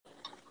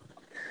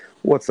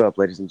What's up,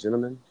 ladies and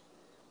gentlemen?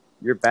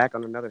 You're back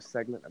on another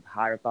segment of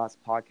Higher Thoughts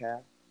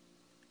Podcast.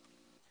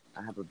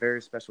 I have a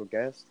very special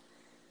guest.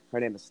 Her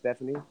name is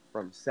Stephanie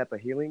from SEPA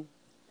Healing,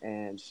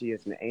 and she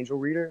is an angel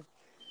reader,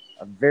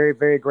 a very,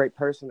 very great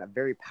person, a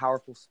very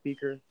powerful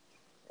speaker.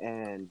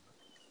 And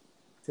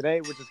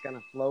today we're just going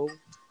to flow,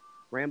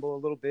 ramble a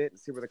little bit, and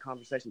see where the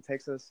conversation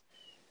takes us.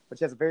 But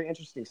she has a very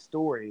interesting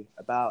story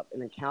about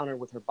an encounter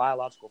with her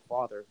biological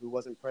father who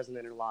wasn't present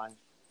in her life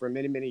for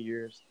many, many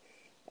years.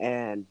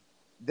 And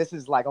this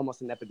is like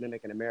almost an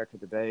epidemic in America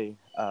today.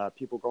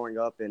 People growing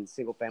up in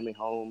single family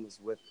homes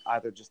with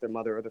either just their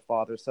mother or their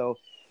father. So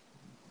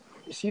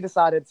she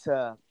decided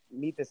to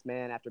meet this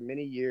man after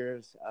many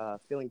years,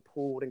 feeling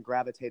pulled and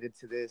gravitated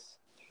to this.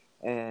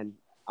 And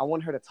I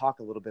want her to talk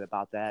a little bit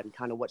about that and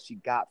kind of what she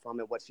got from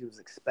it, what she was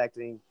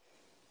expecting,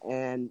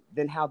 and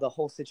then how the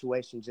whole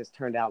situation just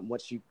turned out and what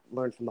she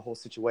learned from the whole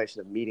situation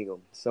of meeting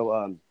him.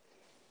 So,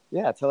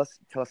 yeah, tell us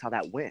how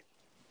that went.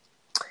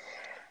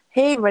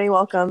 Hey everybody,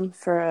 welcome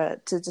to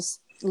just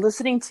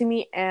listening to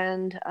me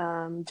and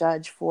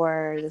Judge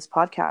for this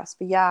podcast.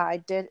 But yeah, I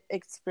did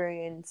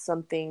experience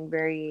something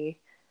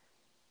very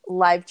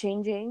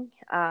life-changing.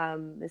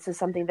 This is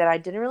something that I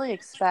didn't really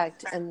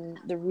expect, and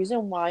the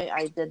reason why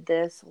I did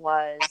this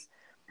was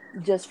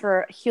just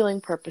for healing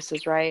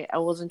purposes, right? I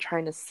wasn't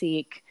trying to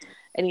seek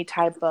any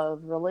type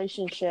of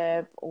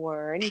relationship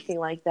or anything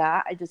like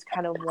that. I just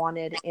kind of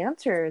wanted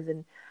answers,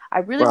 and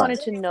I really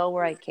wanted to know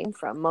where I came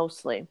from,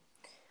 mostly.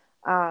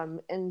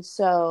 And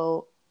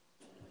so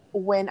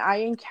when I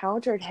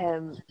encountered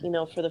him,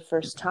 for the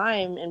first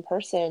time in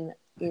person,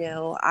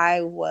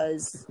 I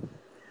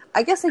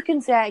guess I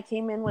can say I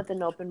came in with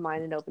an open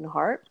mind and open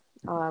heart.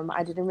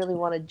 I didn't really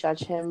want to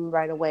judge him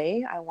right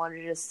away. I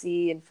wanted to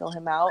see and feel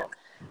him out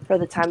for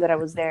the time that I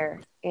was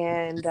there.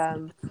 And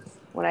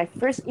when I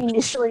first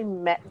initially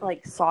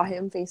saw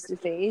him face to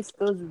face,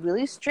 it was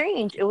really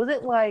strange. It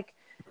wasn't like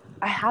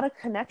I had a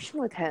connection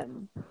with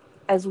him.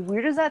 As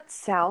weird as that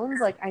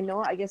sounds,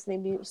 I guess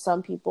maybe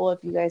some people,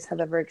 if you guys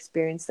have ever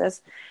experienced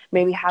this,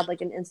 maybe had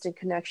like an instant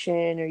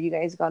connection or you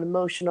guys got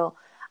emotional.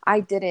 I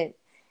didn't.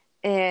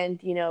 And,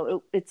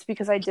 it's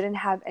because I didn't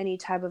have any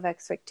type of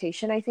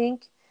expectation, I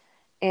think.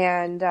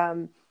 And,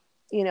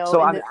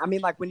 So, I mean,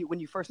 like when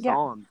you first yeah,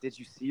 saw him, did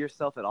you see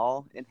yourself at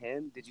all in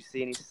him? Did you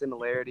see any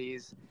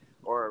similarities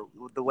or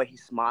the way he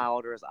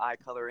smiled or his eye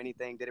color or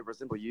anything? Did it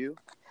resemble you?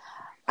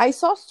 I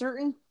saw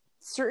certain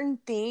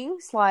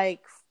things, like,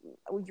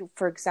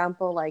 for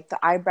example, like the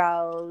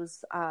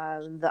eyebrows,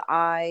 the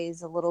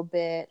eyes a little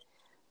bit,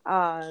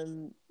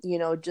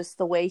 just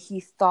the way he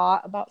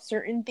thought about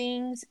certain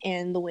things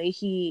and the way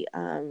he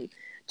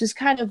just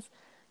kind of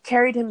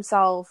carried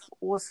himself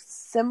was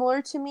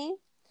similar to me.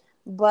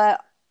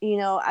 But,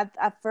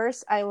 at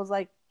first I was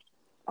like,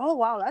 oh,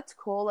 wow, that's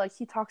cool. Like,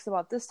 he talks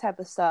about this type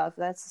of stuff.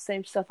 That's the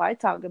same stuff I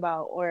talk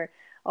about. Or,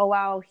 oh,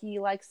 wow, he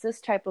likes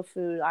this type of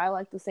food. I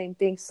like the same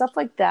thing. Stuff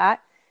like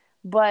that.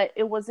 But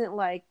it wasn't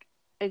like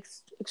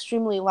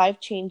extremely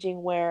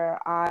life-changing where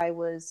I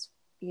was,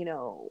 in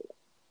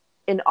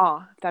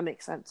awe, if that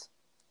makes sense.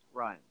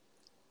 Right.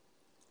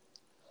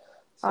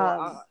 So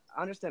I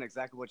understand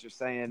exactly what you're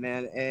saying,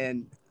 man.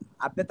 And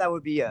I bet that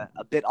would be a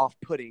bit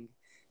off-putting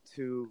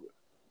to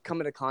come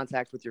into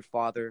contact with your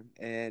father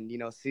and,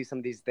 see some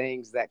of these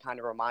things that kind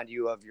of remind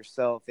you of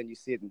yourself and you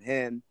see it in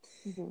him.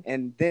 Mm-hmm.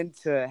 And then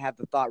to have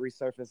the thought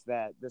resurface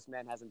that this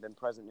man hasn't been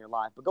present in your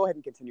life. But go ahead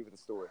and continue with the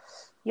story.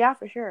 Yeah,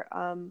 for sure.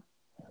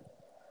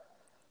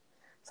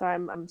 Sorry,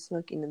 I'm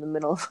smoking in the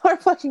middle of our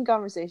fucking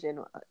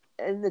conversation.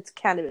 And it's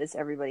cannabis,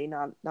 everybody,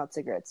 not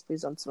cigarettes.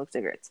 Please don't smoke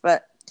cigarettes.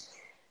 But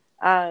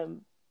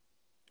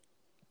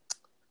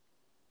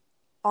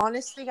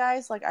honestly,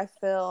 guys, like, I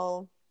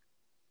feel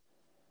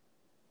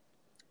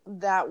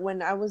that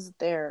when I was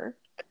there,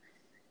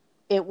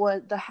 it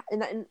was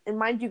and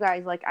mind you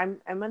guys, like,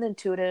 I'm an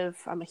intuitive,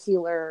 I'm a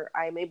healer,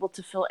 I'm able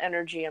to feel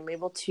energy, I'm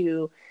able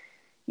to,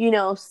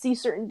 see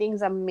certain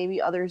things that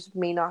maybe others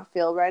may not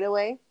feel right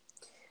away.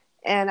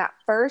 And at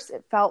first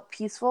it felt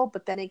peaceful,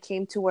 but then it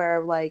came to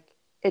where, like,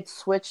 it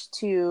switched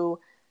to,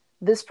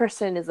 this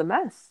person is a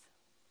mess.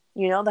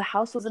 The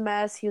house was a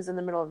mess. He was in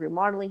the middle of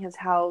remodeling his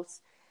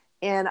house.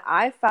 And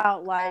I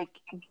felt like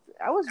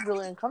I was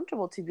really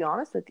uncomfortable, to be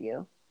honest with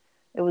you.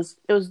 It was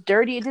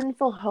dirty. It didn't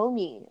feel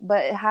homey,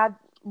 but it had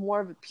more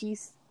of a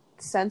peace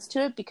sense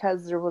to it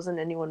because there wasn't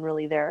anyone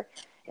really there.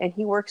 And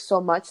he works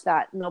so much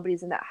that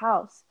nobody's in that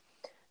house.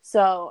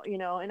 So,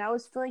 and I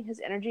was feeling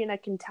his energy, and I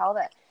can tell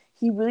that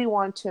he really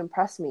wanted to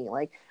impress me.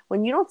 Like,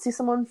 when you don't see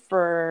someone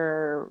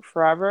for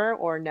forever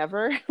or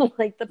never,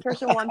 like, the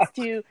person wants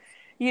to,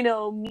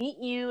 meet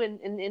you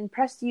and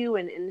impress you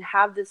and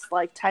have this,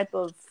 like, type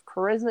of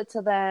charisma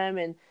to them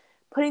and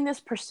putting this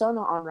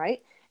persona on,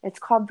 right? It's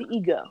called the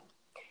ego.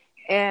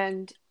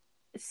 And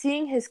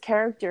seeing his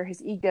character,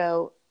 his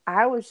ego,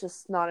 I was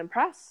just not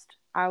impressed.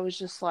 I was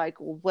just like,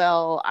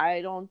 well,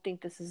 I don't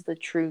think this is the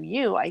true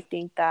you. I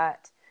think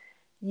that,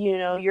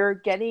 you're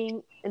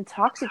getting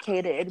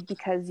intoxicated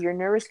because you're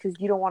nervous because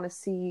you don't want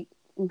to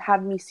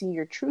have me see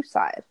your true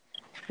side.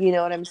 You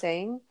know what I'm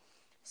saying?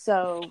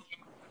 So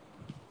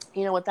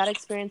with that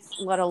experience,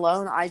 let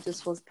alone, I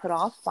just was put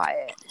off by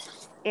it.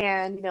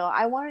 And,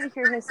 I wanted to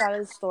hear his side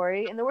of the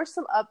story. And there were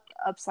some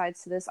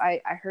upsides to this.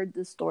 I heard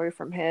this story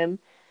from him,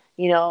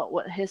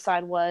 what his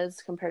side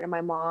was compared to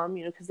my mom,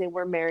 because they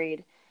were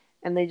married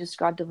and they just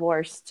got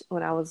divorced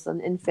when I was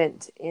an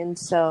infant. And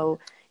so,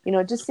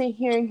 just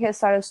hearing his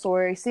side of the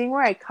story, seeing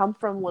where I come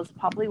from was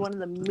probably one of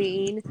the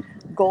main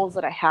goals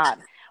that I had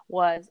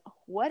was,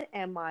 what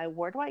am I?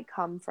 Where do I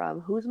come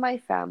from? Who's my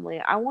family?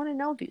 I want to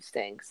know these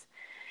things.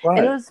 Right.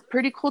 And it was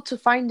pretty cool to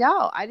find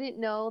out. I didn't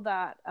know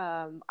that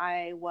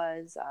I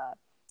was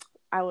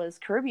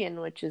Caribbean,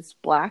 which is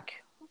black.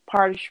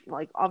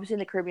 Obviously in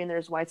the Caribbean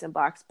there's whites and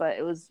blacks, but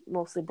it was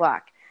mostly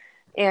black.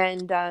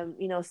 And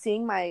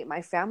seeing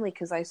my family,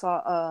 because I saw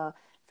a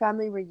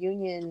family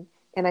reunion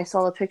and I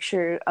saw a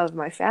picture of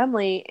my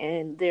family,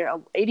 and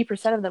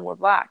 80% of them were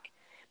black.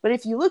 But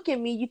if you look at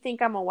me, you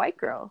think I'm a white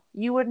girl.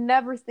 You would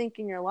never think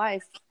in your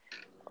life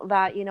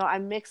that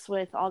I'm mixed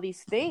with all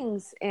these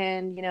things.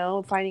 And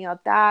finding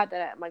out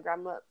that my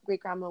great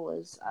grandma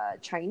was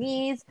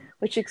Chinese,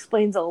 which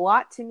explains a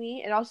lot to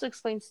me. It also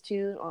explains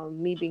to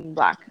me being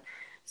black,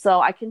 so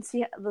I can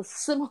see the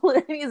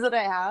similarities that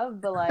I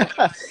have.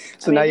 But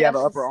so now you have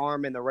an upper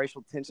arm in the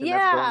racial tension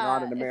that's going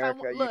on in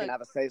America. You can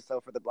have a say so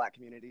for the black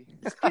community.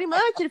 Pretty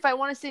much. And if I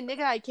want to say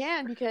nigga, I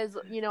can, because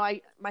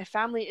my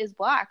family is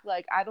black.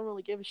 I don't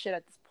really give a shit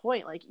at this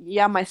point.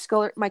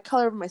 My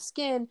color of my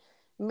skin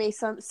may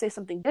say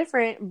something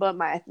different, but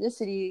my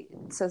ethnicity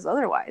says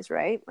otherwise,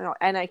 right?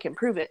 And I can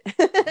prove it.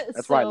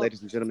 That's right,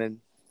 ladies and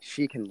gentlemen.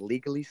 She can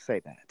legally say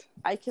that.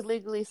 I could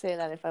legally say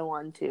that if I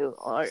wanted to,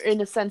 or in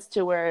a sense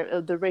to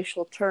where the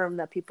racial term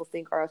that people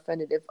think are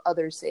offended if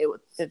others say it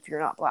if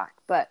you're not black.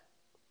 But,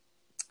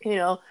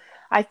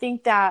 I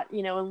think that,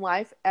 in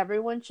life,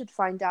 everyone should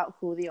find out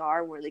who they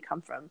are, where they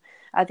come from.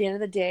 At the end of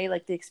the day,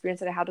 the experience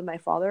that I had with my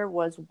father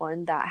was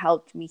one that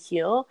helped me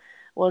heal,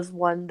 was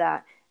one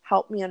that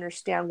helped me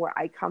understand where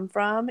I come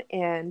from,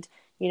 and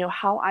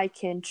how I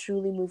can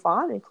truly move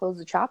on and close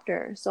the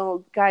chapter.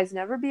 So guys,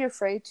 never be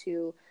afraid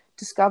to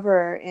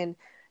discover, and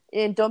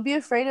don't be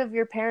afraid of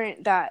your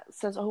parent that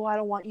says, oh, I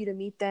don't want you to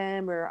meet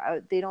them,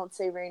 or they don't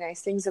say very nice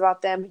things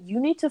about them.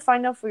 You need to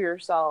find out for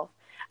yourself.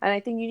 And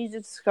I think you need to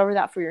discover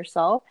that for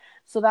yourself,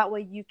 so that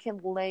way you can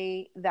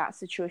lay that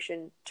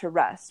situation to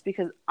rest.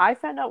 Because I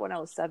found out when I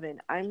was 7.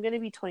 I'm going to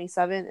be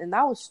 27, and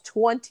that was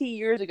 20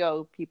 years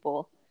ago,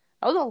 people.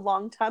 That was a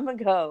long time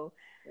ago.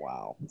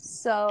 Wow.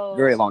 So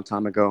very long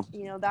time ago.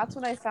 That's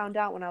when I found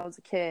out when I was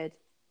a kid.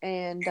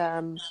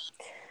 And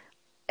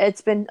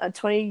it's been a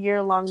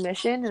 20-year-long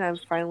mission, and I'm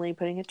finally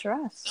putting it to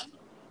rest.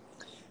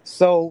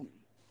 So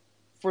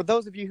for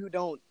those of you who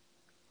don't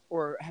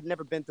or have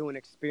never been through an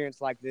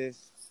experience like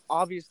this,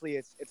 obviously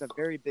it's a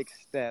very big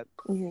step.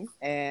 Mm-hmm.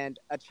 And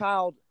a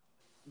child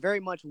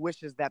very much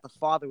wishes that the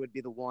father would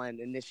be the one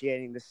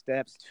initiating the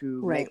steps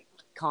to make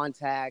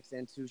contacts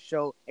and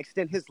to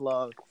extend his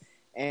love.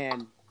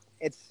 And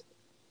it's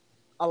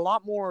a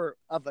lot more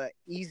of a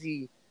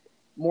easy,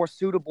 more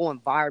suitable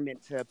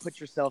environment to put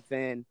yourself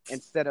in,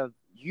 instead of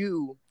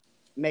you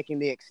making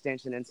the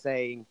extension and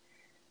saying,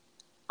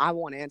 I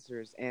want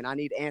answers, and I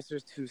need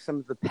answers to some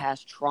of the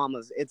past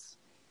traumas. It's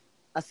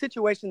a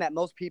situation that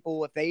most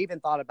people, if they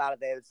even thought about it,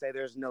 they would say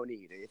there's no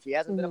need. If he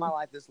hasn't been in my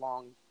life this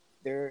long,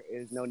 there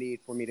is no need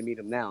for me to meet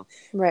him now.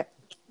 Right.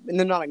 And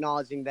they're not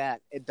acknowledging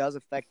that it does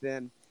affect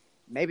them.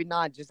 Maybe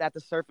not just at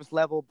the surface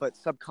level, but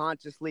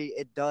subconsciously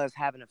it does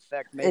have an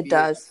effect. Maybe it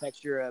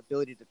affects your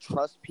ability to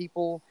trust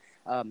people,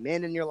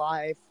 men in your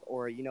life,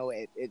 or,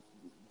 it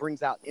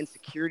brings out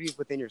insecurities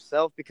within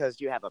yourself because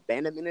you have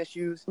abandonment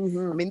issues.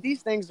 Mm-hmm. I mean,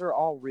 these things are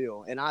all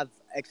real, and I've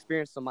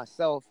experienced them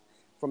myself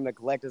from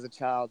neglect as a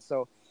child.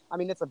 So, I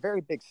mean, it's a very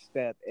big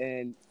step.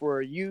 And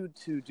for you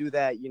to do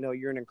that,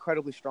 you're an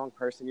incredibly strong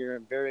person. You're a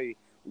very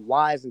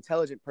wise,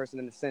 intelligent person,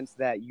 in the sense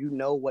that you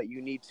know what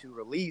you need to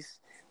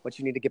release, what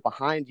you need to get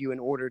behind you in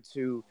order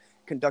to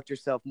conduct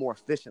yourself more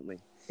efficiently.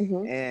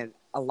 Mm-hmm. And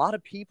a lot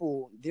of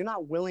people, they're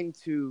not willing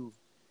to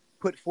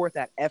put forth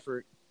that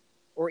effort,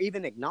 or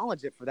even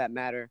acknowledge it for that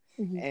matter.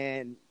 Mm-hmm.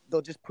 And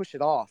they'll just push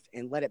it off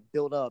and let it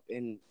build up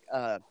and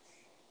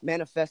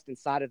manifest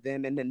inside of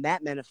them. And then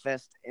that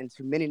manifests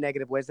into many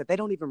negative ways that they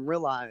don't even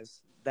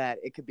realize that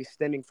it could be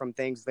stemming from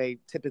things they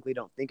typically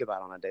don't think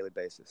about on a daily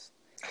basis.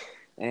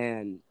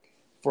 And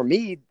for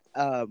me,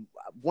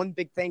 one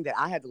big thing that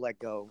I had to let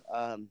go,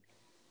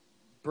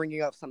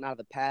 bringing up something out of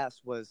the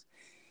past, was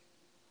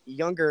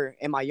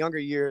in my younger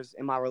years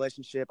in my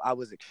relationship, I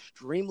was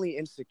extremely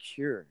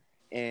insecure.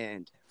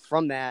 And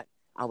from that,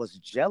 I was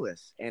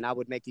jealous, and I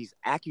would make these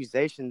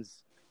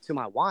accusations to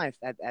my wife.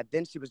 At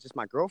then she was just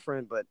my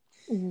girlfriend, but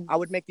I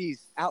would make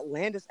these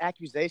outlandish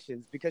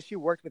accusations because she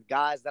worked with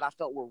guys that I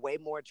felt were way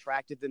more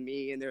attractive than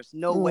me, and there's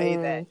no way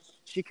that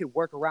she could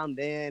work around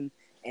them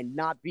and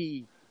not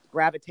be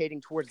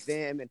gravitating towards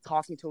them and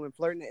talking to them and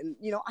flirting. And,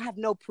 I have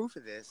no proof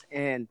of this,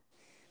 and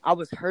I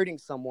was hurting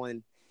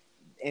someone,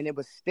 and it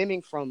was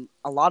stemming from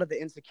a lot of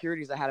the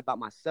insecurities I had about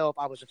myself.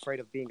 I was afraid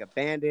of being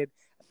abandoned.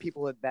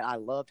 People that I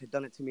loved had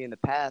done it to me in the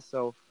past.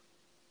 So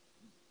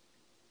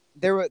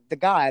there were the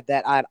guy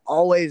that I'd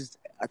always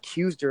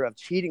accused her of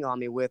cheating on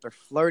me with or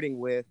flirting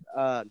with.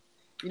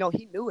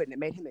 He knew it, and it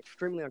made him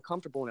extremely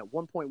uncomfortable. And at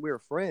one point, we were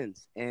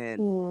friends,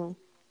 and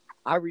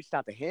I reached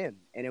out to him,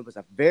 and it was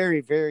a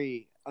very,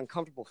 very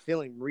uncomfortable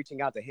feeling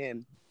reaching out to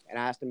him. And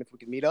I asked him if we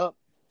could meet up,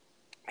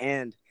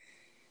 and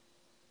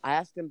I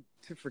asked him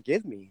to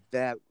forgive me.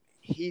 That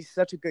he's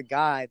such a good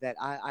guy that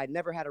I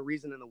never had a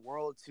reason in the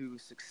world to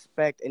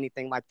suspect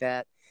anything like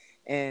that.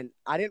 And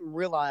I didn't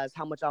realize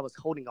how much I was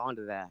holding on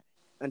to that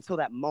until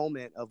that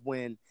moment of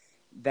when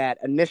that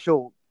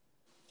initial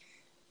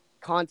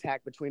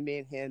contact between me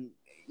and him,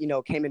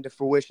 came into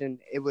fruition.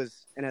 It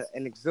was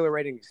an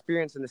exhilarating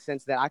experience in the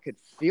sense that I could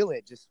feel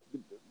it just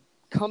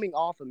coming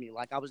off of me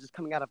like I was just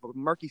coming out of a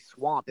murky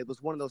swamp. It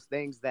was one of those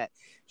things that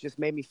just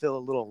made me feel a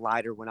little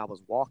lighter when I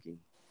was walking.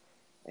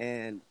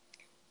 And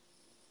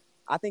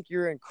I think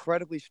you're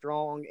incredibly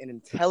strong and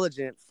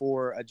intelligent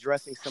for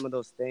addressing some of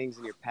those things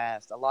in your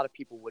past. A lot of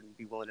people wouldn't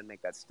be willing to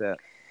make that step.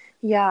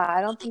 Yeah,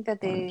 I don't think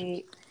that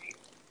they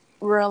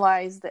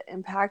realize the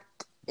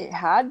impact it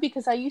had,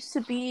 because I used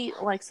to be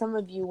like some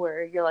of you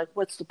where you're like,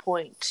 what's the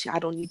point? I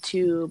don't need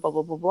to, blah,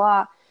 blah, blah,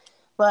 blah.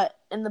 But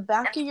in the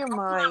back of your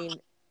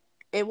mind,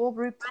 it will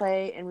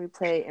replay and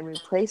replay and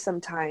replay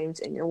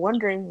sometimes, and you're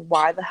wondering,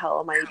 why the hell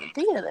am I even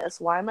thinking of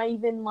this? Why am I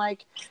even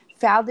like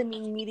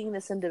fathoming meeting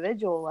this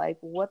individual? Like,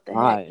 what the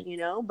Right.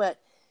 heck, But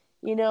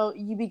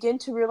you begin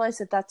to realize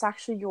that that's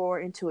actually your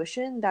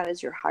intuition. That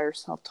is your higher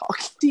self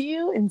talking to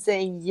you and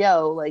saying,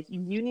 yo, like,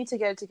 you need to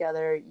get it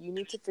together. You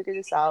need to figure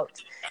this out.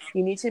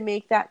 You need to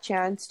make that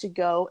chance to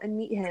go and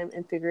meet him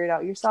and figure it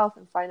out yourself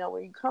and find out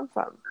where you come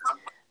from.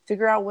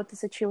 Figure out what the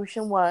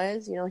situation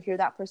was, hear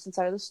that person's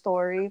side of the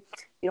story.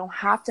 You don't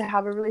have to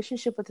have a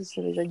relationship with this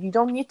individual. You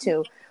don't need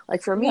to.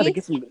 Like, for me, to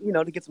get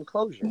some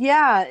closure.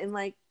 Yeah, and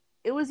like,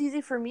 it was easy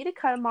for me to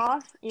cut him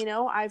off.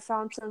 I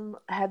found some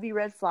heavy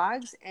red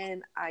flags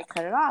and I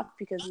cut it off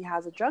because he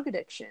has a drug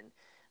addiction.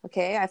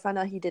 Okay, I found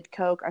out he did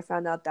coke. I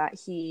found out that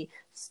he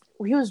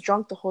was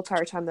drunk the whole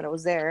entire time that I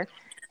was there.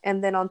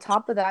 And then on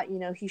top of that,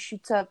 he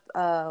shoots up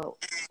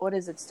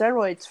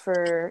steroids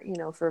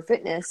for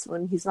fitness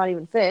when he's not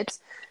even fit.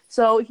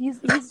 So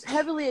he's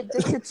heavily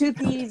addicted to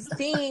these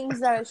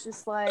things that it's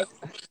just like,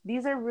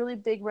 these are really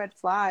big red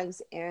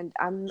flags, and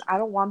I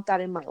don't want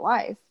that in my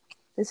life.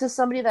 This is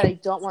somebody that I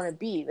don't want to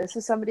be. This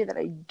is somebody that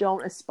I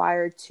don't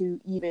aspire to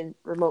even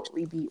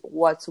remotely be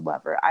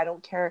whatsoever. I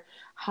don't care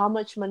how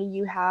much money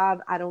you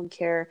have. I don't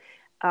care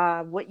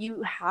what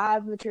you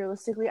have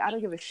materialistically. I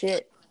don't give a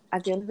shit.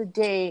 At the end of the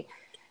day,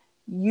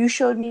 you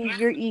showed me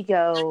your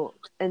ego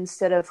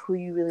instead of who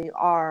you really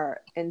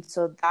are. And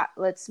so that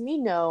lets me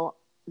know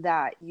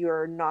that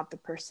you're not the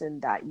person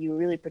that you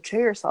really portray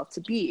yourself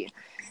to be.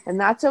 And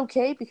that's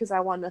okay, because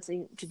I want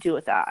nothing to do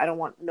with that. I don't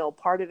want no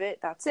part of it.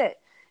 That's it.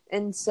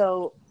 And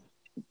so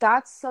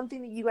that's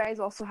something that you guys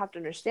also have to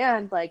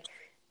understand. Like,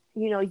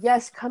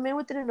 yes, come in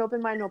with an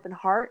open mind, open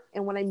heart.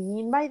 And what I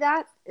mean by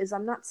that is,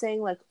 I'm not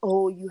saying like,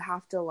 oh, you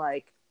have to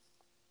like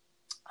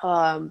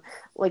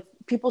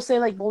people say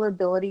like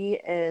vulnerability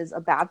is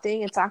a bad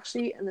thing. It's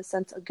actually, in a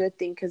sense, a good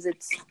thing, because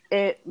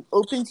it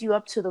opens you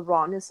up to the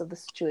rawness of the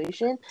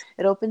situation.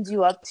 It opens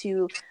you up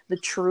to the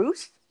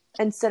truth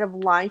instead of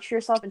lying to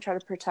yourself and try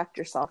to protect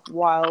yourself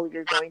while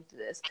you're going through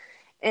this.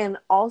 And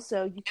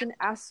also, you can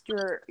ask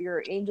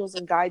your angels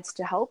and guides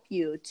to help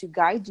you, to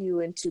guide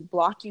you, and to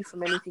block you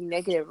from anything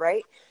negative,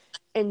 right?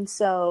 And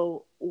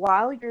so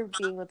while you're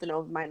being with an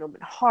open mind,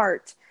 open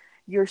heart,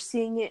 you're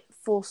seeing it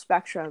full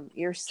spectrum.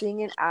 You're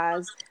seeing it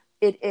as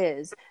it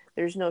is.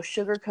 There's no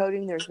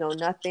sugarcoating. There's no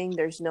nothing.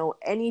 There's no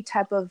any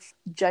type of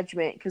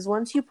judgment. Because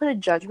once you put a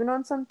judgment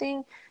on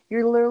something,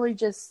 you're literally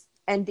just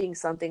ending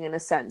something, in a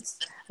sense,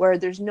 where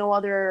there's no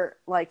other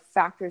like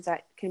factors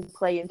that can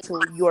play into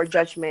your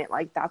judgment.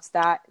 Like, that's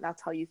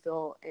how you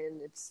feel,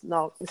 and it's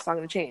not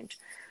going to change.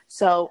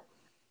 So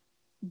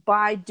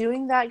by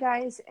doing that,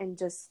 guys, and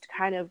just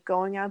kind of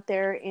going out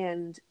there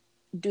and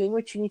doing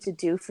what you need to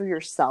do for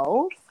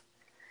yourself,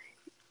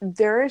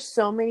 there are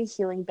so many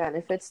healing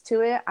benefits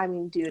to it. I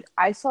mean, dude,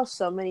 I saw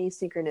so many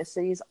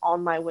synchronicities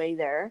on my way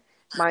there.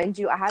 Mind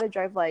you, I had to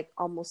drive like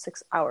almost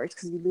 6 hours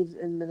because we lived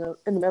in the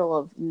middle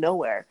of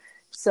nowhere.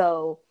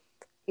 So,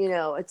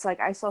 it's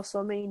like I saw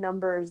so many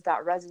numbers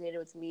that resonated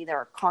with me, that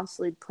are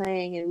constantly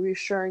playing and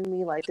reassuring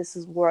me like, this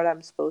is what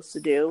I'm supposed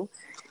to do.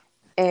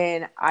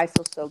 And I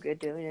feel so good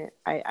doing it.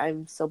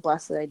 I'm so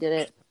blessed that I did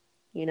it,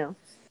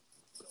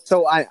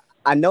 So I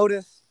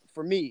noticed,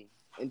 for me,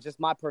 in just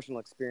my personal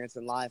experience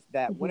in life,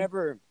 that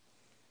whenever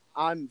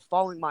I'm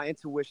following my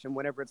intuition,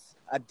 whenever it's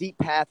a deep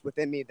path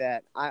within me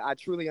that I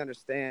truly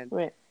understand,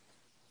 right.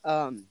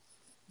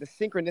 The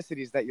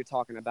synchronicities that you're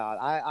talking about,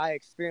 I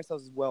experience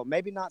those as well.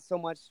 Maybe not so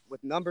much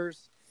with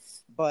numbers,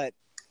 but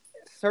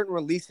certain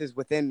releases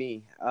within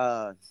me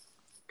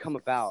come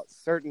about.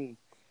 Certain,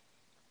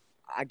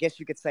 I guess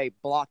you could say,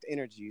 blocked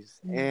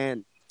energies.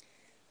 And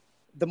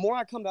the more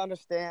I come to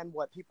understand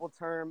what people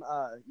term,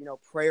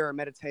 prayer or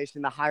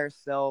meditation, the higher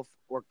self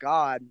or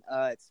God,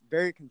 it's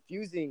very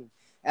confusing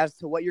as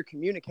to what you're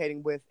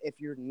communicating with if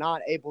you're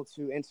not able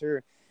to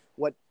enter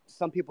what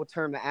some people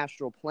term the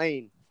astral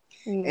plane.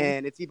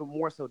 And it's even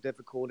more so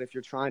difficult if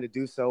you're trying to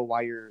do so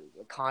while you're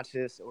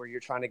conscious or you're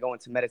trying to go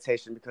into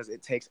meditation, because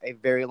it takes a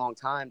very long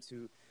time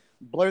to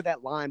blur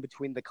that line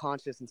between the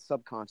conscious and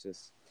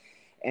subconscious.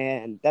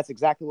 And that's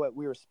exactly what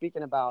we were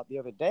speaking about the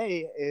other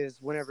day, is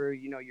whenever,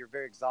 you know, you're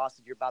very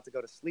exhausted, you're about to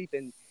go to sleep,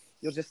 and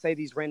you'll just say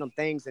these random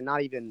things and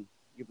not even,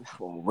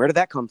 well, where did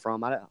that come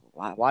from?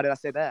 Why did I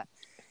say that?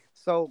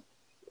 So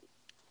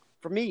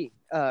for me,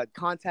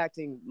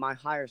 contacting my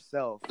higher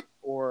self,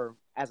 or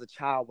as a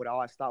child, what I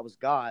always thought was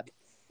God,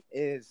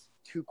 is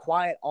to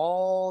quiet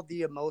all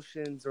the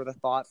emotions or the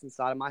thoughts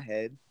inside of my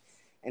head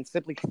and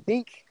simply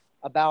think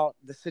about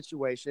the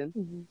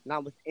situation,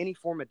 not with any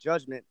form of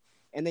judgment.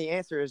 And the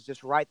answer is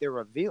just right there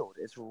revealed.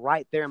 It's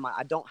right there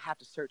I don't have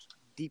to search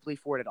deeply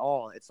for it at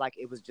all. It's like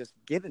it was just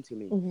given to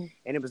me.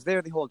 And it was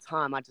there the whole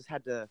time. I just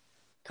had to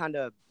kind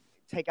of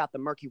take out the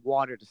murky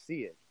water to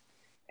see it.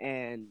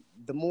 And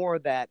the more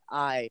that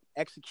I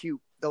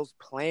execute those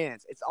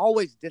plans, it's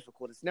always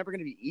difficult. It's never going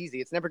to be easy.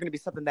 It's never going to be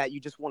something that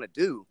you just want to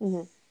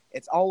do.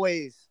 It's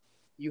always,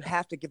 you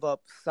have to give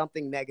up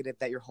something negative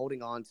that you're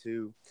holding on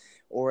to,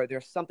 or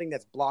there's something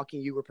that's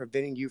blocking you or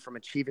preventing you from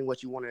achieving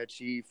what you want to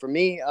achieve. For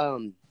me,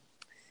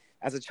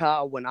 as a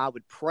child, when I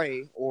would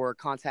pray or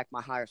contact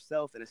my higher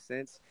self, in a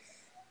sense,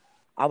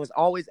 I was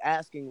always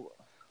asking,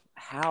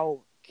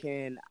 how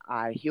can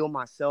I heal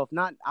myself?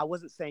 I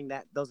wasn't saying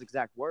those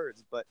exact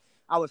words, but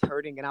I was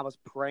hurting and I was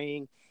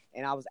praying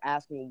and I was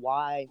asking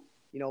why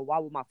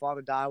would my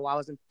father die?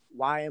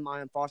 Why am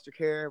I in foster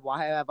care?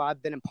 Why have I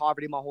been in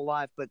poverty my whole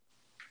life? But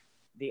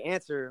the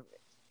answer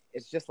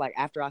is just like,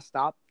 after I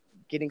stopped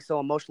getting so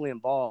emotionally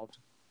involved,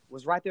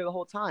 was right there the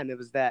whole time. It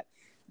was that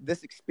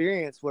this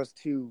experience was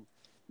to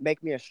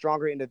make me a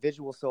stronger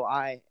individual, so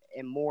I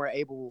am more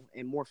able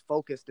and more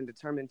focused and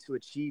determined to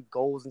achieve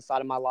goals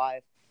inside of my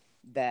life.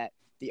 That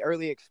the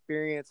early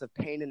experience of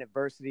pain and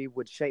adversity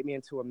would shape me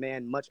into a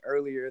man much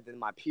earlier than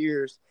my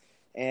peers,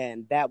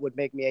 and that would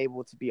make me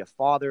able to be a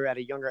father at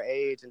a younger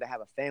age and to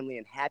have a family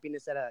and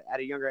happiness at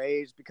a younger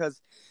age.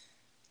 Because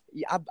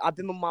I've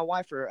been with my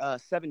wife for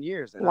 7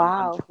 years, and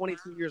I'm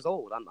 22 years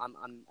old.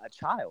 I'm a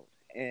child,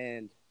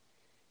 and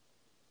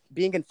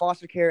being in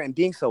foster care and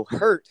being so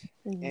hurt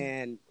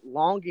and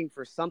longing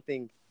for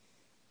something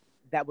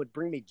that would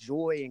bring me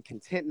joy and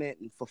contentment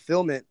and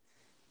fulfillment,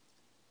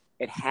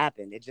 it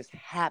happened. It just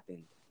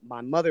happened.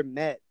 My mother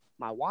met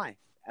my wife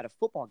at a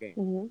football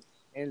game.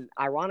 And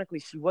ironically,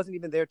 she wasn't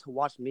even there to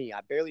watch me.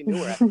 I barely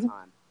knew her at the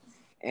time.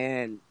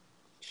 And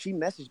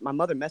my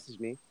mother messaged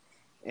me,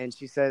 and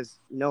she says,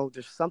 no,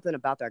 there's something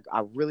about that.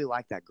 I really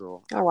like that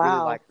girl. I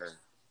really like her.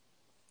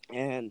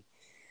 And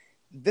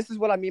this is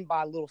what I mean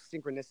by little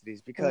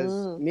synchronicities,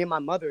 because me and my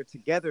mother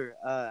together,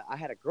 I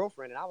had a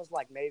girlfriend, and I was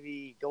like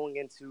maybe going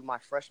into my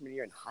freshman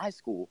year in high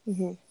school.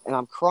 And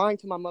I'm crying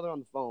to my mother on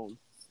the phone,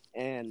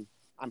 and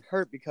I'm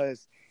hurt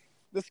because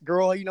this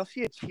girl,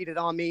 she had cheated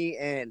on me,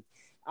 and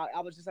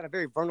I was just at a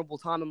very vulnerable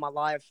time in my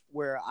life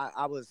where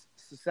I was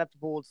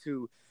susceptible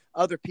to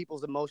other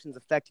people's emotions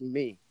affecting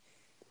me.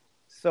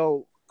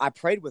 So I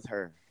prayed with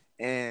her,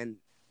 and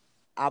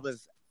I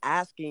was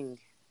asking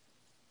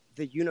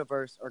the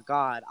universe or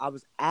God, I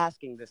was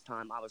asking this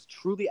time, I was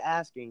truly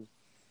asking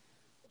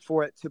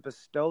for it to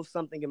bestow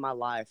something in my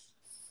life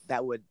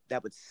that would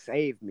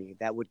save me,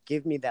 that would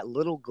give me that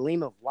little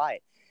gleam of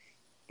light.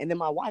 And then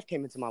my wife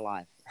came into my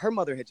life. Her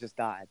mother had just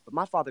died, but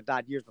my father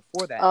died years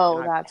before that. Oh,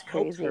 and that's I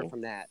helped crazy. her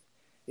from that.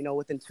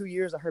 Within 2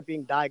 years of her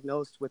being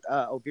diagnosed with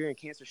ovarian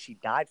cancer, she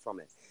died from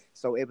it.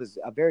 So it was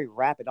a very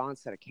rapid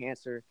onset of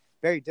cancer,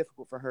 very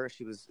difficult for her.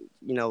 She was,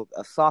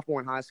 a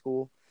sophomore in high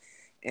school,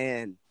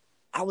 and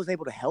I was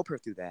able to help her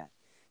through that.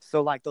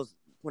 So like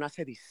when I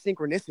say these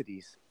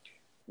synchronicities,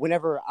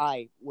 whenever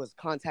I was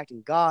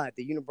contacting God,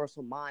 the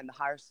universal mind, the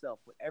higher self,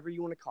 whatever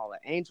you want to call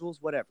it, angels,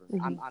 whatever,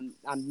 I'm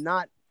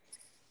not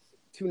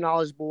too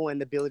knowledgeable in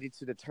the ability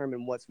to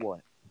determine what's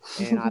what,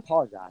 and I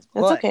apologize.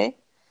 That's okay.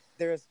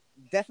 There's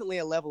definitely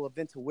a level of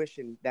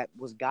intuition that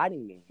was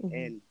guiding me,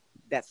 and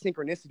that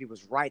synchronicity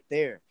was right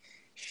there.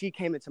 She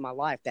came into my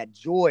life. That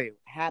joy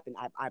happened.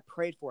 I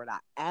prayed for it. I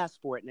asked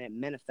for it, and it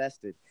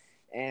manifested.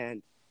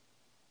 And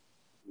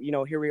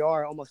here we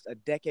are almost a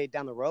decade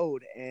down the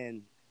road,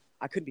 and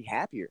I couldn't be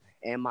happier.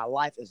 And my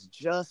life is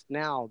just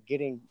now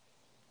getting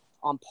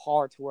on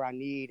par to where I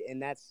need,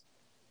 and that's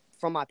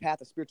from my path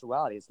of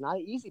spirituality. It's not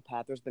an easy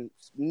path. There's been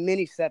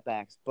many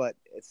setbacks, but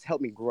it's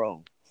helped me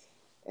grow.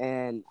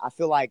 And I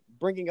feel like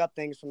bringing up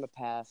things from the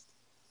past,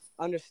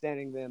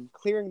 understanding them,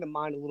 clearing the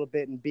mind a little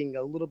bit, and being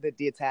a little bit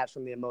detached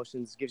from the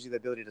emotions gives you the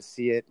ability to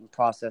see it and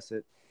process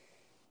it.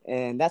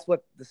 And that's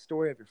what the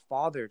story of your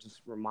father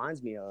just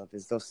reminds me of,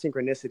 is those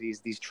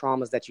synchronicities, these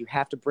traumas that you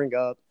have to bring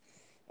up.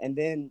 And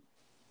then,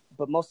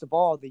 but most of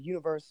all, the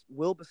universe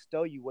will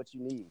bestow you what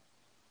you need.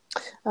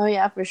 Oh,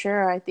 yeah, for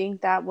sure. I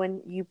think that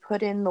when you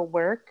put in the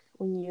work,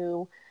 when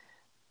you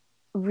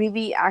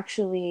really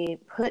actually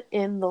put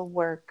in the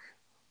work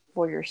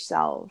for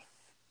yourself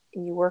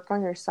and you work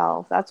on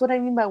yourself, that's what I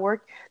mean by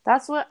work.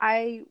 That's what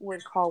I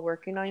would call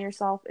working on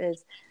yourself,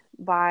 is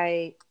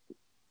by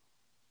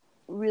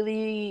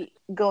really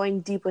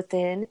going deep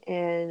within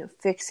and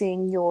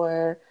fixing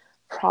your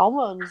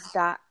problems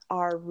that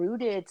are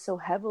rooted so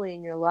heavily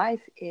in your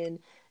life, and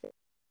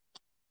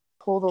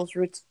pull those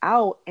roots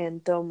out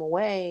and throw them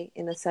away,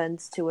 in a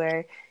sense, to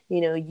where,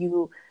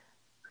 you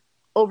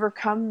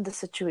overcome the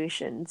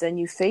situations and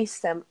you face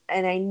them.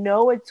 And I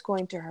know it's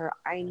going to hurt.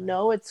 I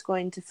know it's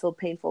going to feel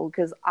painful,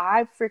 because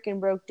I freaking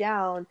broke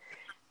down,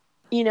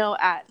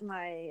 at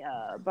my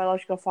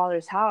biological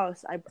father's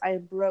house. I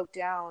broke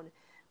down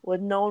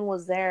when no one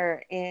was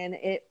there, and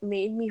it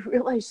made me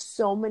realize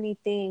so many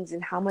things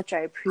and how much I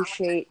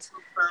appreciate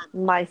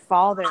my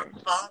father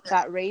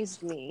that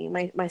raised me,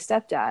 my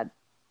stepdad.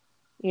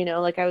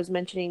 Like I was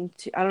mentioning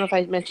I don't know if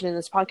I mentioned in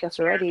this podcast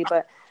already,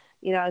 but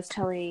I was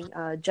telling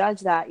Judge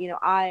that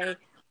I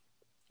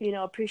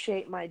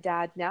appreciate my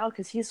dad now,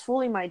 because he's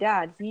fully my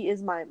dad. He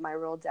is my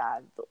real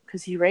dad,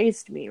 because he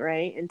raised me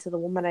right into the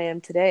woman I am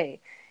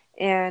today.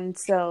 And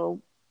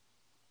so,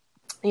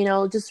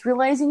 just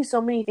realizing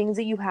so many things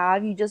that you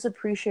just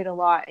appreciate a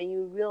lot, and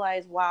you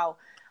realize, wow,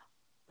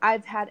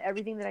 I've had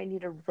everything that I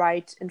needed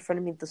right in front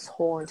of me this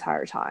whole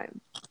entire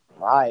time.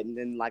 Right, and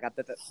then like I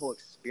bet that whole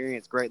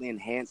experience greatly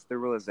enhanced the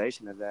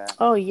realization of that.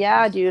 Oh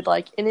yeah, dude.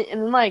 Like, and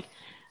then like,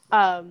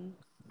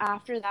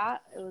 after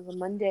that, it was a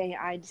Monday.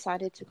 I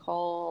decided to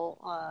call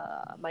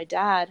my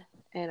dad,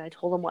 and I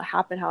told him what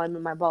happened, how I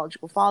met my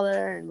biological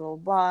father, and blah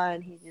blah blah.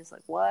 And he's just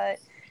like, "What?"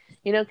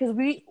 Because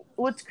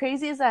what's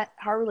crazy is that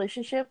our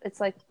relationship, it's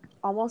like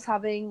almost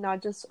having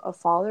not just a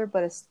father,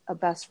 but a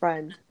best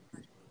friend.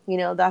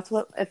 That's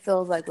what it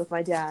feels like with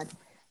my dad.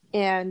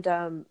 And,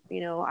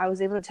 I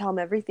was able to tell him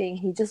everything.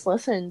 He just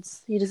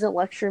listens. He doesn't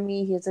lecture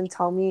me. He doesn't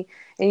tell me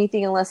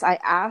anything unless I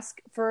ask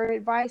for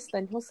advice,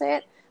 then he'll say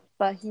it.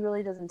 But he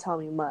really doesn't tell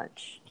me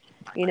much.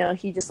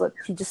 He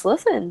just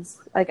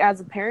listens, like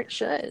as a parent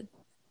should,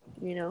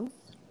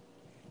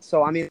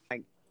 So I mean,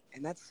 like,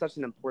 and that's such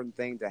an important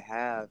thing to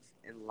have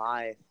in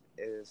life,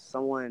 is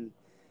someone,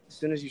 as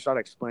soon as you start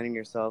explaining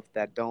yourself,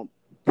 that don't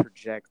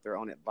project their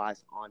own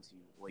advice onto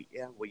you. Well,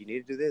 yeah, well, you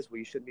need to do this. Well,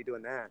 you shouldn't be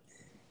doing that.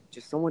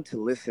 Just someone to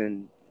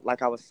listen.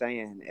 Like I was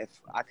saying, if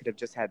I could have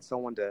just had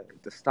someone to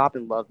stop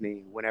and love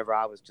me whenever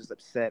I was just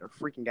upset or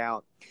freaking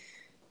out,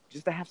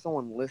 just to have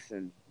someone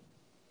listen,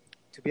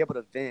 to be able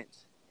to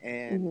vent,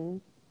 and Mm-hmm.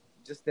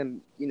 just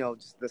them,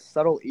 just the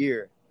subtle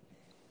ear.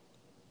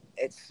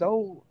 It's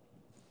so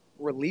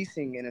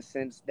releasing in a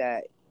sense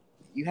that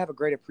you have a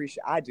great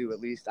appreciation. I do, at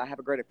least. I have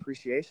a great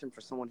appreciation for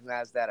someone who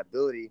has that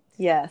ability,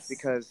 Yes.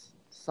 because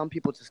some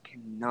people just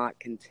cannot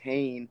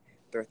contain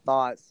their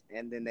thoughts,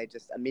 and then they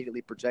just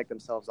immediately project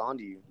themselves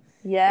onto you.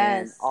 And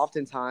Yes.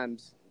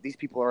 oftentimes these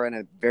people are in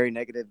a very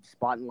negative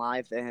spot in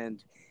life,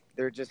 and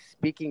they're just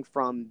speaking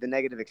from the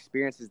negative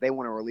experiences they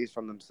want to release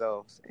from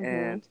themselves. Mm-hmm.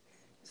 And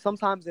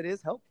sometimes it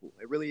is helpful.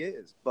 It really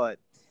is. But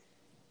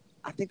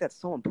I think that's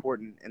so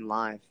important in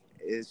life,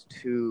 is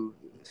to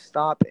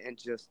stop and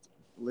just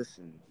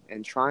listen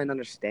and try and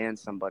understand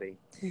somebody.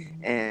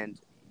 Mm-hmm. And,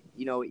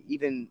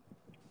 even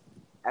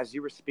as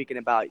you were speaking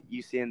about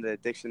you seeing the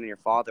addiction in your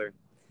father,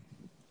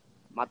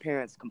 my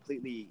parents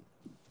completely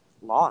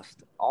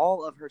lost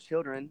all of her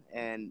children,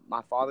 and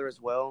my father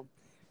as well.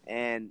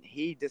 And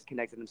he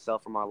disconnected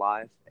himself from our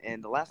life.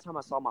 And the last time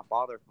I saw my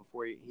father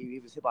before he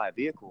was hit by a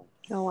vehicle.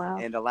 Oh wow.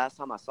 And the last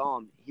time I saw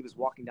him, he was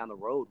walking down the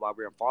road while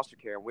we were in foster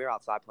care, and we were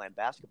outside playing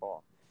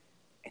basketball.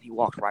 And he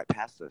walked right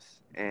past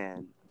us.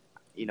 And,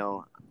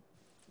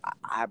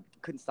 I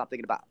couldn't stop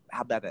thinking about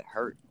how bad that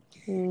hurt.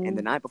 And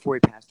the night before he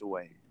passed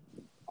away,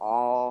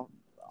 all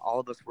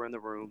of us were in the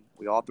room.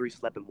 We all three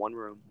slept in one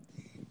room,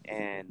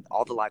 and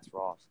all the lights were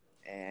off.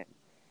 And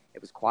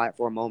it was quiet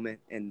for a moment.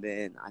 And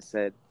then I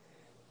said,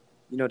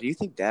 do you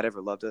think Dad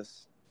ever loved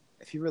us?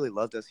 If he really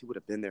loved us, he would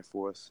have been there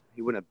for us.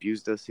 He wouldn't have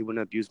abused us. He wouldn't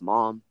have abused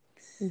Mom.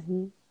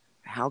 Mm-hmm.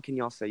 How can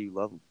y'all say you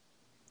love him?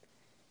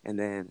 And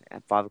then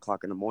at 5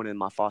 o'clock in the morning,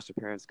 my foster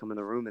parents come in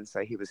the room and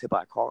say he was hit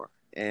by a car.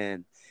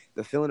 And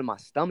the feeling in my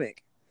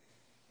stomach,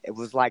 it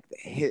was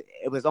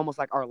almost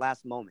like our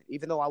last moment.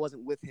 Even though I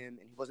wasn't with him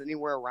and he wasn't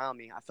anywhere around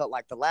me, I felt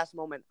like the last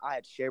moment I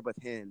had shared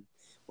with him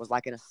was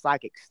like in a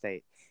psychic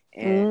state.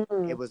 And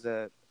it was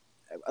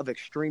of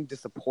extreme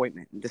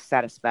disappointment and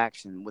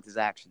dissatisfaction with his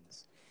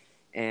actions.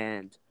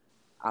 And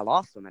I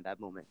lost him at that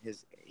moment.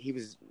 He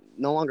was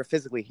no longer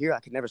physically here. I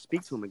could never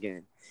speak to him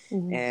again.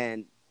 Mm-hmm.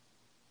 And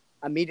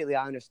immediately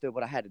I understood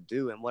what I had to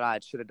do, and what I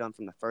should have done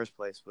from the first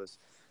place was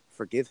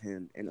forgive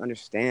him and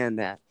understand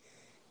that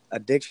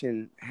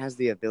addiction has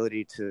the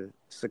ability to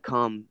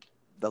succumb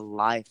the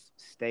life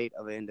state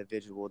of an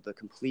individual, the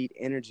complete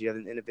energy of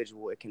an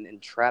individual. It can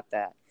entrap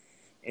that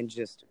and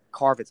just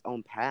carve its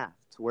own path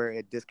to where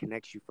it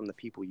disconnects you from the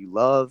people you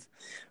love,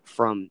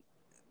 from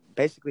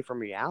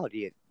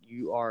reality.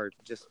 You are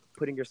just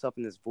putting yourself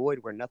in this void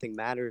where nothing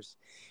matters.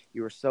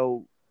 You are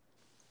so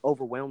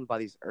overwhelmed by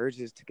these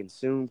urges to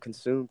consume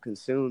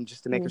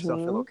just to make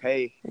yourself feel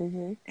okay.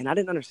 Mm-hmm. And I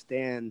didn't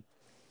understand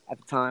at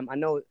the time. I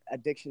know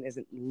addiction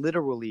isn't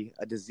literally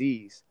a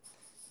disease,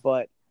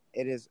 but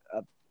it is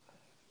a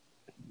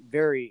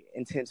very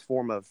intense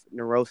form of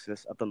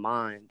neurosis of the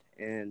mind.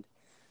 And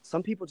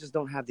some people just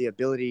don't have the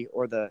ability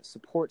or the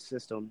support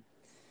system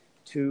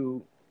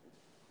to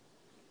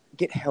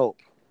get help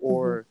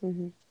or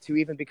to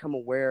even become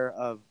aware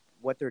of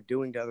what they're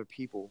doing to other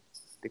people,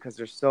 because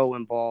they're so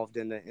involved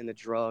in the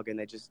drug, and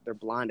they're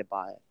blinded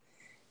by it.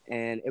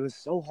 And it was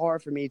so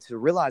hard for me to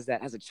realize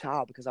that as a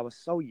child, because I was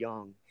so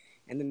young.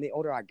 And then the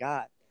older I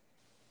got,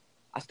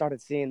 I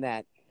started seeing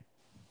that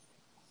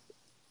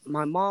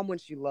my mom, when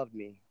she loved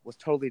me, was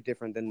totally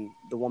different than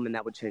the woman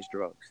that would chase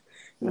drugs.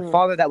 And the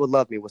father that would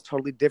love me was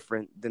totally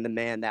different than the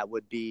man that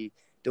would be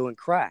doing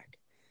crack.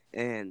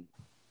 And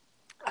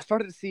I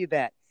started to see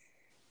that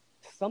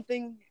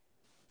something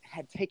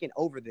had taken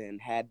over them,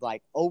 had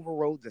like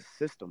overrode the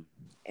system,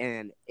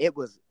 and it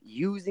was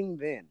using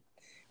them.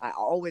 I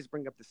always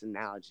bring up this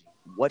analogy.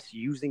 What's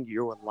using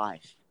your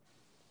life?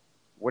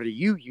 What are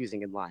you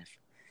using in life?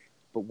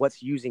 But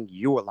what's using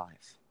your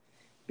life?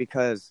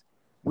 Because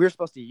we're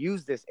supposed to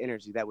use this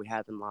energy that we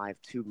have in life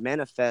to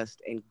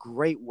manifest in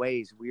great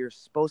ways. We are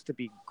supposed to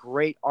be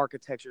great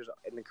architectures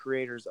and the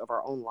creators of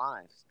our own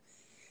lives.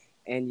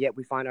 And yet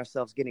we find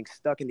ourselves getting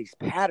stuck in these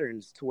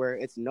patterns to where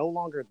it's no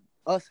longer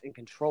us in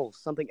control.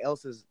 Something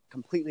else is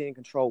completely in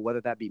control,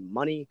 whether that be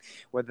money,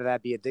 whether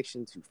that be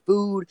addiction to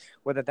food,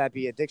 whether that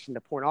be addiction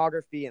to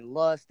pornography and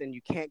lust. And you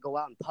can't go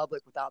out in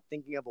public without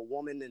thinking of a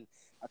woman in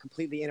a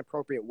completely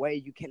inappropriate way.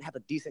 You can't have a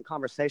decent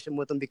conversation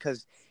with them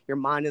because your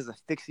mind is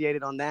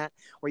asphyxiated on that.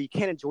 Or you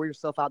can't enjoy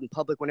yourself out in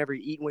public whenever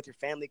you're eating with your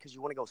family because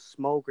you want to go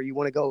smoke or you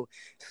want to go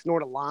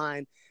snort a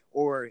line.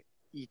 Or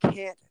you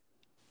can't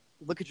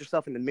look at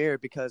yourself in the mirror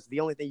because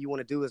the only thing you want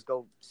to do is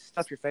go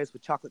stuff your face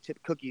with chocolate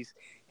chip cookies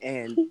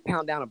and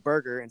pound down a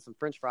burger and some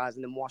french fries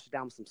and then wash it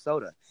down with some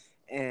soda.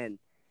 And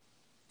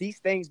these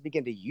things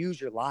begin to use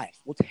your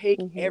life, will take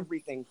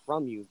everything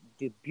from you.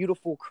 The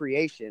beautiful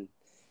creation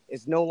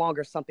is no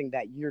longer something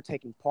that you're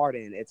taking part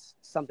in. It's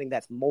something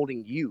that's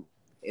molding you.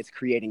 It's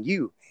creating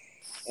you.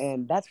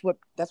 And that's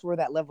where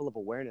that level of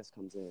awareness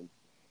comes in.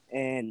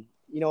 And,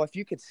 you know, if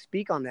you could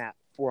speak on that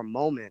for a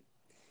moment,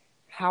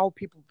 how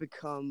people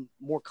become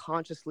more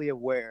consciously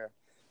aware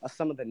of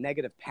some of the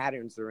negative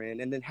patterns they're in,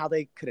 and then how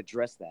they could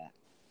address that.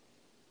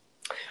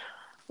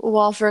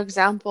 Well, for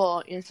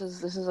example, this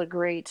is a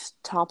great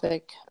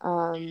topic.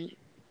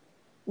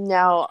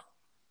 Now,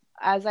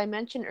 as I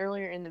mentioned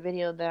earlier in the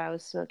video that I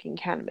was smoking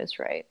cannabis,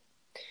 right?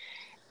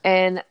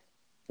 And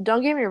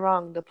don't get me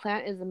wrong, the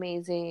plant is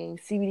amazing.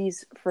 CBD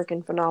is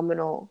freaking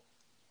phenomenal,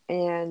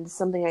 and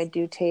something I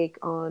do take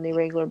on a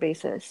regular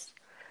basis.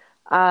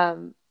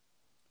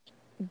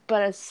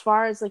 But as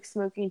far as like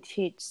smoking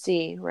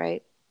THC,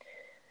 right,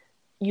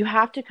 you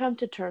have to come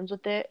to terms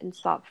with it and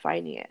stop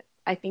fighting it.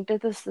 I think that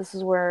this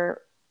is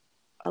where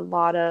a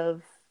lot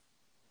of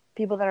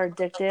people that are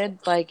addicted,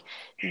 like,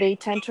 they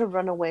tend to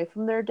run away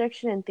from their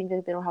addiction and think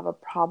that they don't have a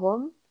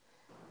problem,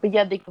 but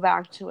yet they go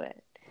back to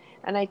it.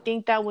 And I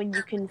think that when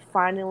you can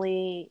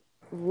finally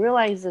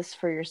realize this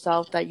for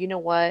yourself, that, you know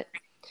what,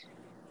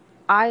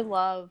 I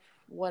love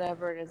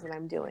whatever it is that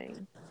I'm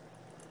doing,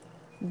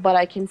 but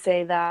I can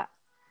say that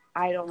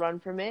I don't run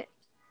from it,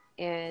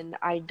 and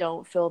I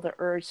don't feel the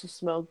urge to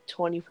smoke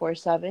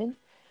 24/7.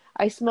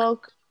 I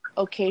smoke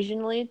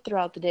occasionally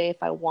throughout the day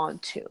if I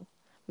want to.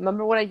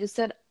 Remember what I just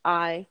said?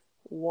 I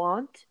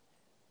want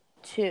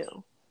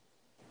to.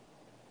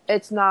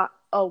 It's not,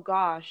 oh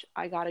gosh,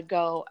 I gotta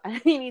go.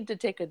 I need to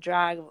take a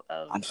drag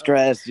of I'm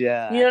stressed,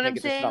 yeah. You know I what can't I'm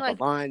get this saying? shit off Like,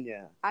 my mind,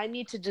 yeah. I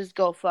need to just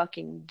go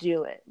fucking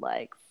do it.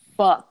 Like,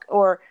 fuck.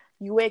 Or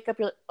you wake up,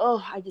 you're like,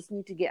 oh, I just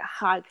need to get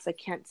high because I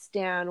can't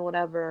stand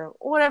whatever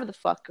the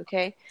fuck,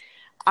 okay?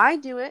 I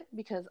do it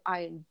because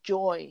I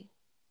enjoy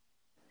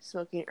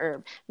smoking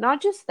herb.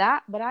 Not just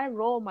that, but I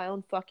roll my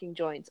own fucking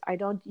joints. I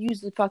don't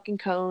use the fucking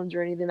cones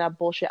or anything of that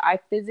bullshit. I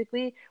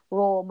physically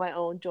roll my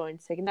own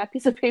joints. Taking that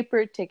piece of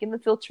paper, taking the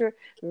filter,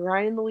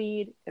 grinding the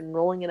weed, and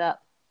rolling it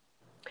up.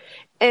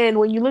 And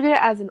when you look at it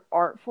as an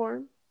art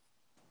form,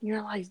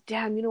 you're like,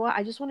 damn, you know what?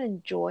 I just want to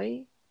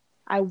enjoy.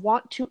 I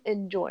want to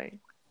enjoy.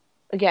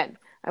 Again,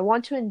 I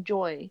want to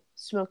enjoy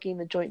smoking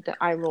the joint that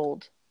I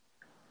rolled.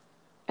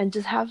 And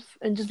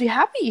just be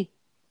happy.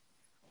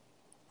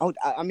 Oh,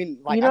 I mean,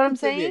 like, you know I what I'm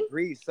completely saying?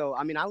 agree. So,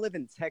 I mean, I live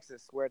in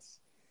Texas where it's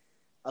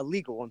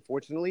illegal,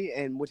 unfortunately,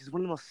 and which is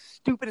one of the most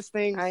stupidest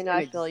things. I know,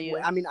 I feel you.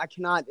 I mean, I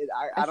cannot,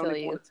 I don't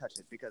even want to touch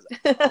it because,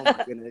 oh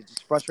my goodness, it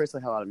just frustrates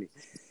the hell out of me.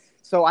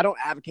 So I don't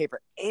advocate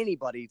for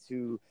anybody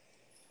to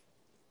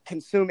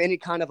consume any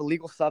kind of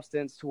illegal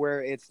substance to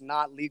where it's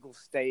not legal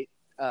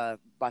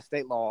by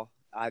state law.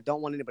 I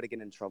don't want anybody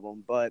getting in trouble,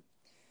 but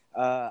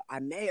I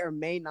may or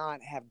may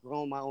not have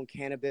grown my own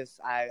cannabis.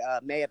 I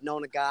may have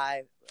known a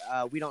guy.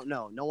 We don't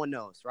know. No one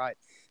knows, right?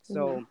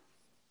 So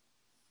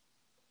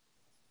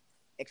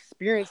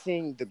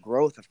experiencing the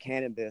growth of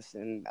cannabis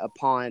and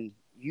upon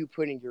you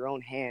putting your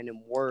own hand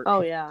and work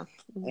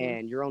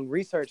and your own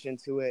research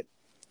into it,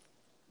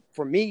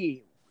 for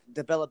me,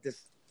 developed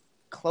this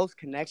close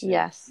connection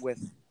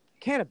with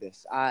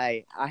cannabis.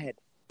 I had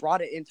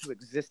brought it into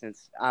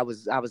existence. I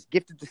was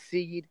gifted the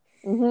seed,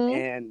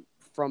 and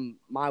from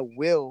my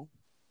will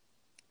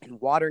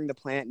and watering the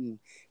plant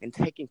and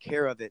taking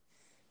care of it,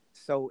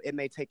 so it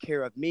may take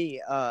care of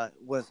me,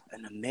 was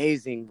an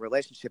amazing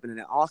relationship and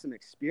an awesome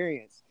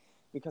experience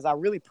because I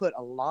really put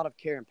a lot of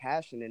care and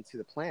passion into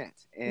the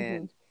plant,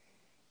 and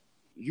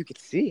you could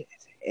see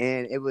it.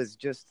 And it was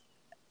just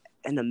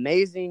an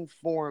amazing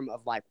form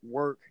of like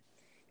work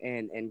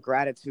and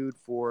gratitude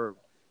for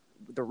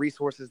the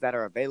resources that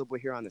are available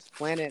here on this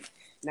planet.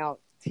 Now,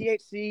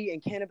 THC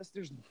and cannabis,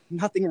 there's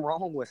nothing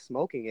wrong with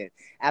smoking it.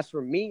 As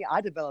for me,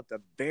 I developed a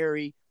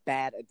very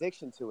bad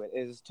addiction to it.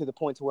 It is to the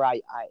point to where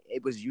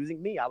it was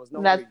using me. I was no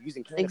longer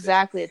using cannabis.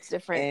 Exactly, it's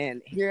different.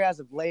 And here as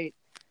of late,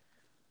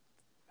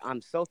 I'm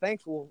so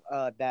thankful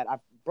that I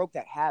broke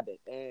that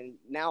habit. And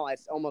now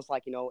it's almost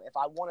like, you know, if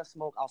I want to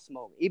smoke, I'll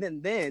smoke.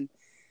 Even then,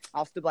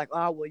 I'll still be like,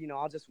 oh, well, you know,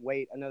 I'll just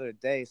wait another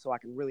day so I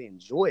can really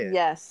enjoy it.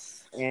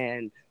 Yes.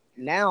 And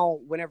now,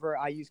 whenever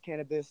I use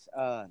cannabis,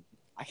 I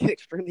get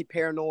extremely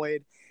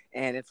paranoid,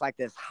 and it's like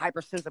this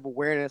hypersensitive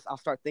awareness. I'll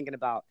start thinking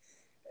about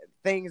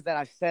things that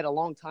I said a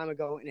long time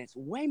ago, and it's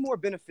way more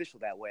beneficial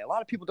that way. A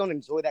lot of people don't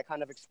enjoy that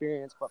kind of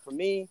experience, but for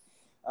me,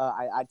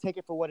 I take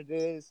it for what it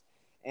is.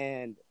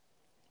 And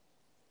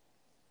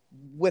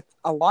with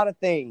a lot of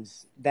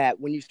things that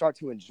when you start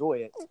to enjoy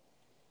it,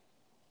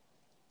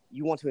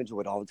 you want to enjoy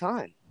it all the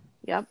time.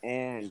 Yep.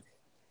 And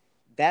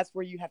that's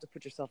where you have to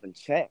put yourself in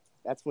check.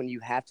 That's when you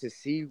have to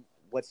see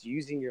what's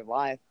using your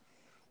life.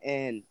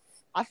 And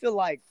I feel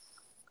like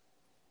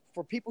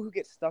for people who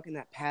get stuck in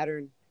that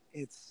pattern,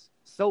 it's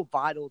so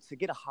vital to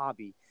get a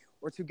hobby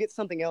or to get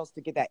something else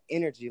to get that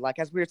energy. Like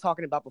as we were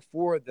talking about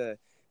before, the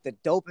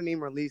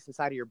dopamine release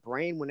inside of your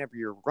brain whenever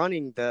you're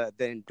running, the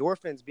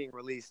endorphins being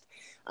released.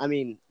 I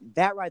mean,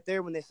 that right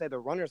there, when they say the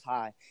runner's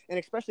high, and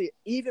especially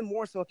even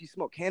more so if you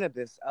smoke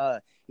cannabis,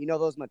 you know,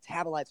 those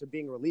metabolites are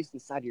being released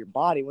inside of your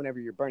body whenever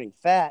you're burning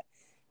fat.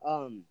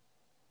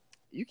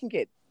 You can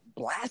get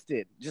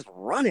blasted just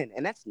running,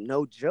 and that's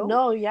no joke.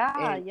 No,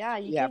 yeah, and, yeah.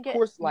 You of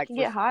course, you can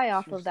get high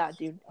off of that,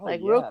 dude. Oh, like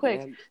yeah, real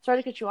quick, man. sorry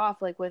to cut you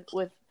off. Like with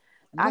No,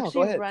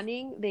 actually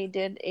running, they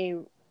did a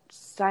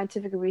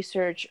scientific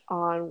research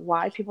on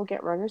why people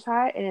get runner's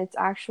high, and it's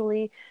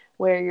actually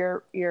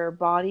where your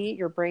body,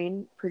 your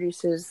brain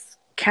produces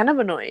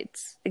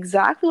cannabinoids.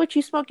 Exactly what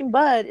you smoke in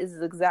bud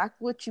is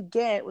exactly what you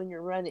get when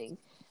you're running.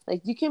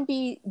 Like you can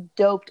be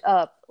doped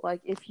up. Like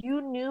if you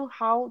knew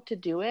how to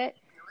do it,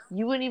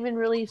 you wouldn't even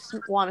really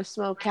want to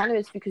smoke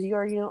cannabis because you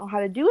already know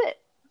how to do it.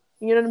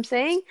 You know what I'm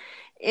saying?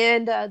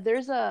 And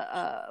there's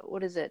a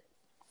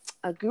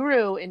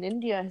guru in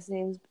India. His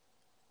name's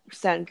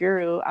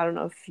Sadhguru. I don't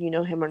know if you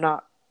know him or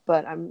not,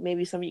 but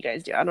maybe some of you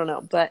guys do. I don't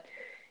know. But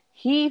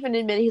he even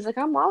admitted, he's like,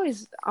 I'm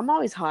always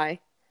high,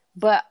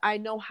 but I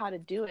know how to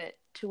do it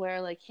to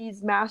where like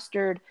he's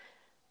mastered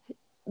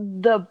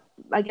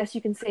I guess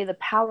you can say the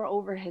power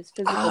over his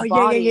physical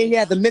body.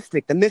 Yeah. The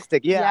mystic.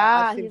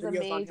 Yeah, I've seen he's videos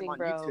amazing, on him on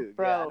bro. YouTube.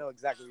 Bro. Yeah, I know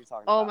exactly what you're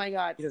talking about. Oh my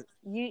god.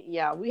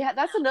 We had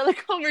that's another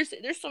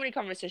conversation. There's so many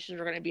conversations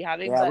we're gonna be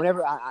having. Yeah,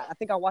 whenever I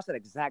think I watched that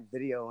exact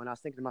video and I was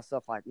thinking to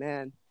myself like,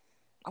 man,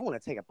 I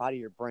want to take a bite of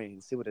your brain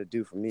and see what it'll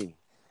do for me.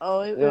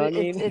 Oh, you know what I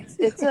mean?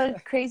 It's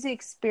a crazy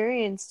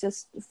experience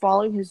just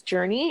following his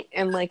journey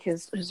and like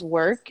his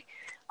work.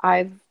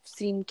 I've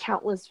seen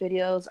countless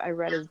videos. I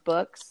read his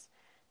books.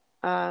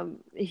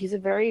 He's a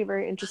very,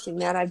 very interesting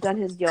man. I've done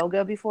his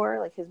yoga before,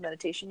 like his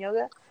meditation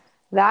yoga.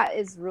 That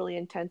is really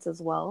intense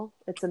as well.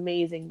 It's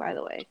amazing, by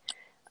the way.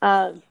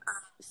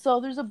 So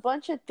there's a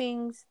bunch of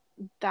things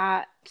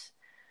that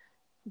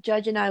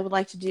Judge and I would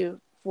like to do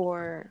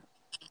for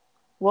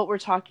what we're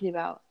talking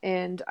about.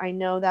 And I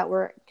know that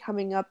we're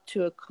coming up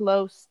to a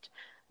close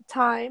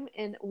time,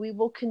 and we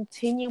will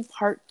continue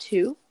part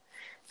 2.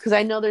 Because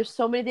I know there's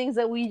so many things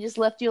that we just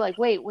left you like,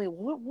 wait,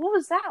 what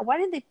was that? Why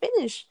didn't they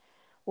finish?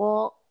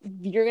 Well,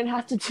 you're going to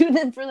have to tune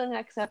in for the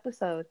next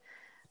episode.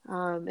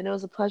 And it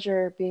was a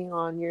pleasure being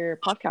on your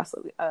podcast,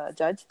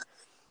 Judge.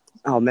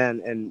 Oh,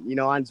 man. And, you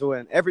know, I enjoy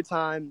it. Every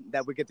time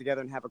that we get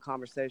together and have a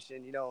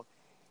conversation, you know,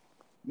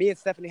 me and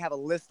Stephanie have a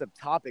list of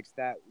topics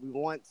that we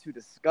want to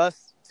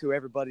discuss to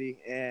everybody.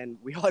 And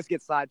we always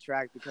get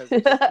sidetracked because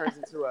it just turns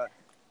into a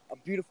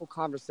beautiful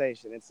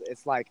conversation.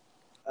 It's like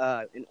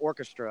an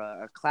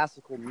orchestra, a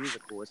classical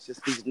musical. It's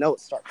just these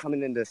notes start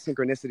coming into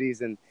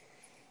synchronicities and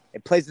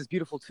it plays this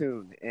beautiful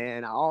tune,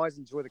 and I always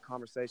enjoy the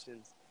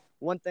conversations.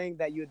 One thing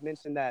that you had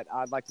mentioned that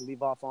I'd like to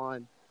leave off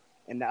on,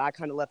 and that I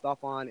kind of left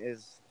off on,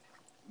 is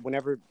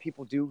whenever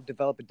people do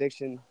develop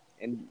addiction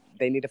and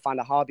they need to find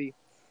a hobby,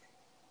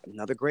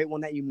 another great one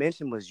that you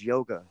mentioned was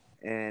yoga.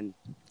 And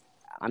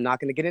I'm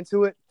not going to get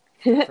into it.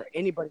 For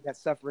anybody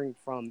that's suffering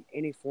from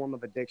any form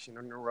of addiction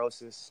or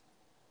neurosis,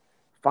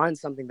 find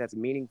something that's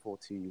meaningful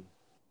to you.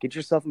 Get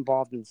yourself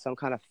involved in some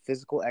kind of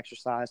physical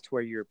exercise to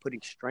where you're putting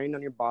strain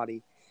on your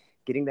body,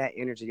 getting that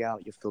energy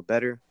out, you'll feel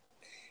better.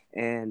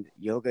 And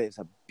yoga is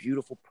a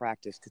beautiful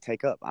practice to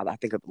take up. I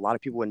think a lot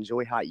of people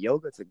enjoy hot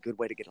yoga. It's a good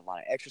way to get a lot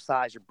of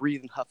exercise. You're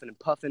breathing, huffing and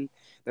puffing.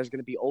 There's going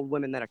to be old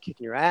women that are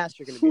kicking your ass.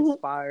 You're going to be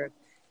inspired.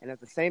 And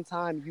at the same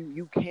time,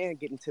 you can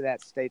get into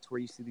that state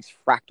where you see these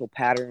fractal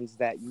patterns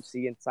that you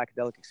see in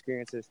psychedelic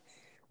experiences.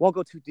 Won't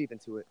go too deep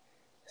into it.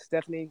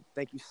 Stephanie,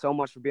 thank you so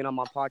much for being on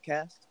my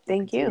podcast. We'll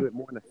Thank you. continue it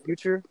more in the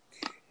future.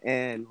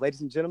 And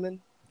ladies and gentlemen,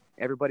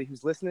 everybody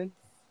who's listening,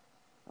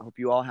 I hope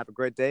you all have a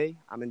great day.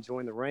 I'm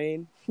enjoying the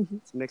rain.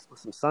 It's mixed with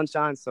some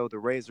sunshine, so the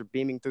rays are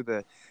beaming through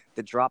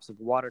the drops of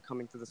water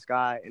coming through the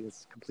sky, and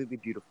it's completely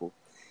beautiful.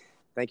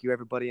 Thank you,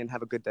 everybody, and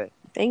have a good day.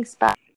 Thanks. Bye.